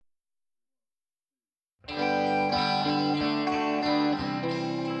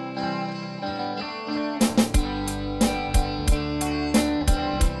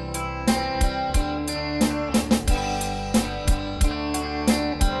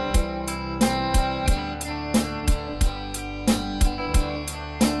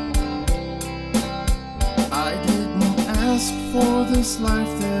this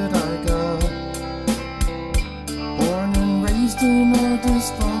life that I got. Born and raised in a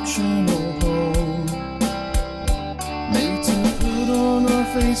dysfunctional home, made to put on a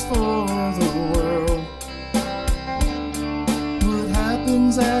face for the world. What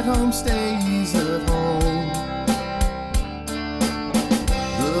happens at home stays at home.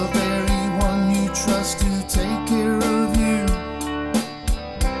 The very one you trust to take care of you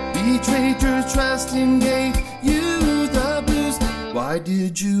betrayed your trust and gave you the blues. Why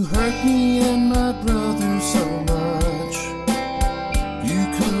did you hurt me and my brother so much? You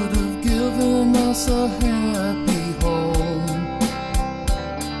could have given us a happy home.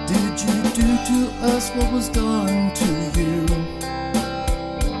 Did you do to us what was done to you?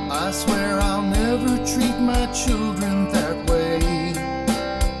 I swear I'll never treat my children that way.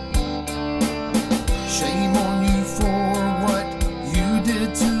 Shame on you for what you did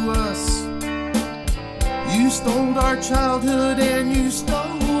to us. You stole our childhood and you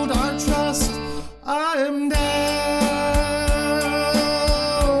stole our trust. I am down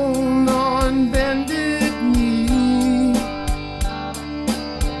on bended knee,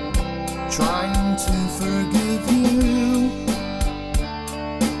 trying to forgive you,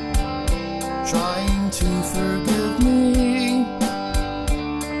 trying to forgive me.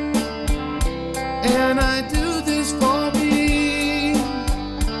 And I do this for me.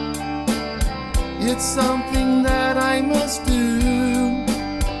 It's something that I must do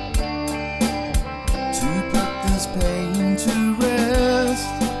to put this pain to rest.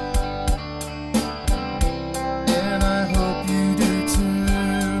 And I hope you do too.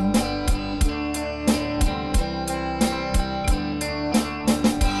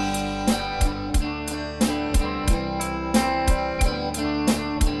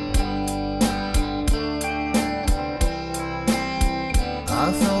 I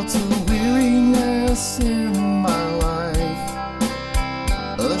felt a weariness in my life,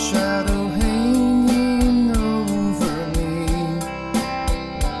 a shadow hanging over me,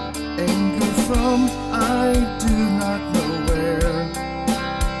 anger from I do not know where.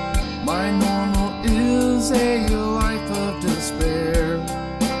 My normal is a life of despair.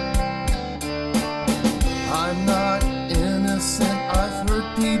 I'm not innocent, I've hurt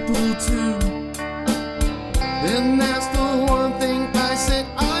people too, and that's the one thing I said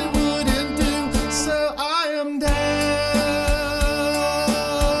I wouldn't do. So I am down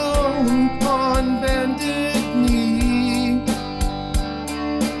on bended knee,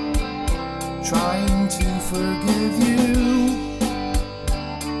 trying to forgive you,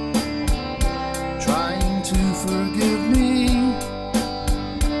 trying to forgive me.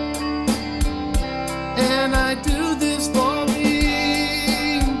 And I do this for me.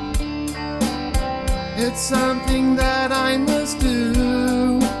 It's something that I must do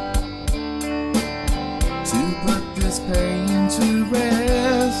to put this pain to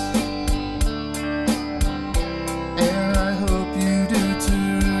rest. And I hope you do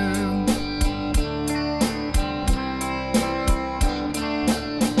too.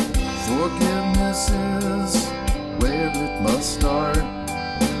 Forgiveness is where it must start.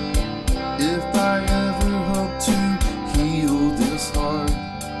 If I ever hope to heal this heart,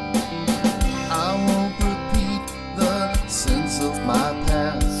 I won't repeat the sins of my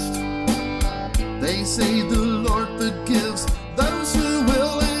past. They say the Lord forgives those who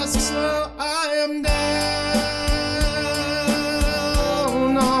will ask. So I am down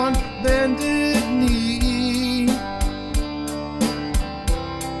on bended knee,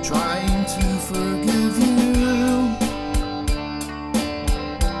 trying to forgive you,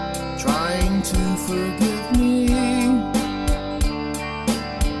 trying to forgive me.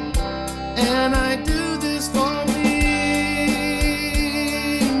 And I do this for me.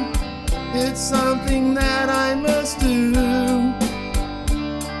 It's something that I must do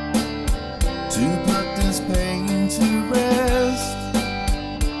to put this pain to rest.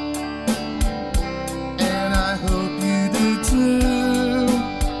 And I hope you do too.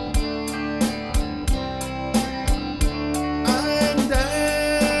 I'm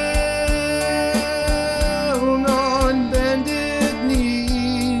down on bended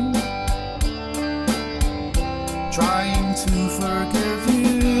knee, trying to forgive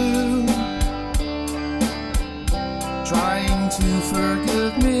you, trying to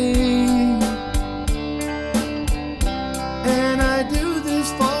forgive me.